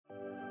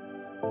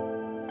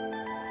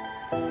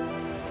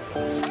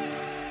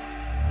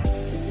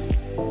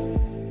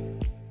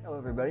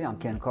everybody. I'm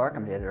Ken Clark.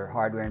 I'm the editor of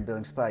Hardware and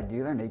Building Supply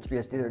Dealer and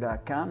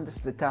HBSDealer.com. This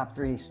is the top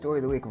 3 story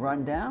of the week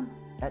rundown.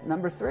 At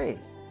number 3,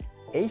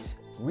 Ace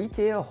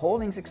Retail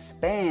Holdings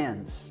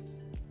expands.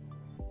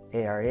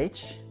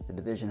 ARH, the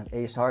division of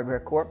Ace Hardware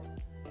Corp.,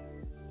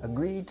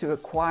 agreed to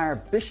acquire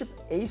Bishop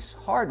Ace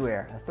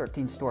Hardware, a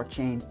 13-store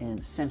chain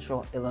in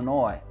central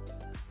Illinois.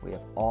 We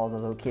have all the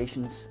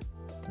locations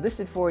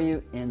listed for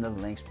you in the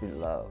links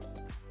below.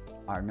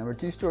 Our number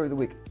 2 story of the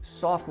week,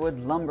 softwood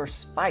lumber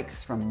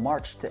spikes from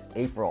March to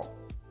April.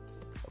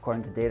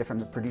 According to data from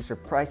the Producer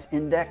Price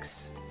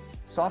Index,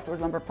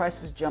 softwood lumber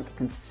prices jumped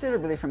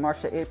considerably from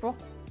March to April,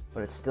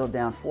 but it's still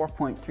down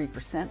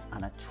 4.3%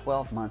 on a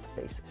 12-month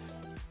basis.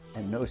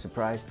 And no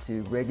surprise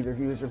to regular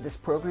viewers of this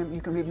program,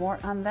 you can read more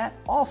on that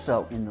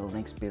also in the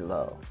links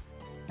below.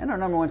 And our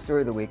number 1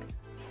 story of the week,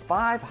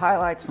 5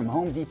 highlights from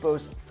Home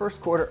Depot's first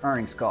quarter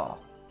earnings call.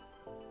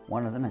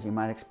 One of them, as you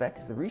might expect,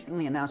 is the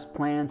recently announced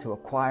plan to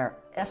acquire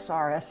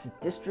SRS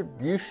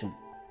Distribution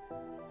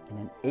in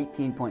an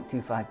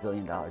 $18.25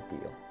 billion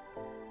deal.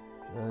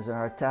 Those are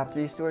our top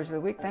 3 stories of the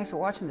week. Thanks for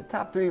watching the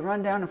top 3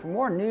 rundown, and for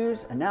more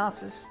news,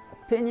 analysis,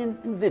 opinion,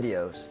 and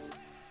videos,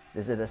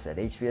 visit us at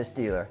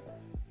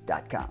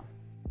HBSDealer.com.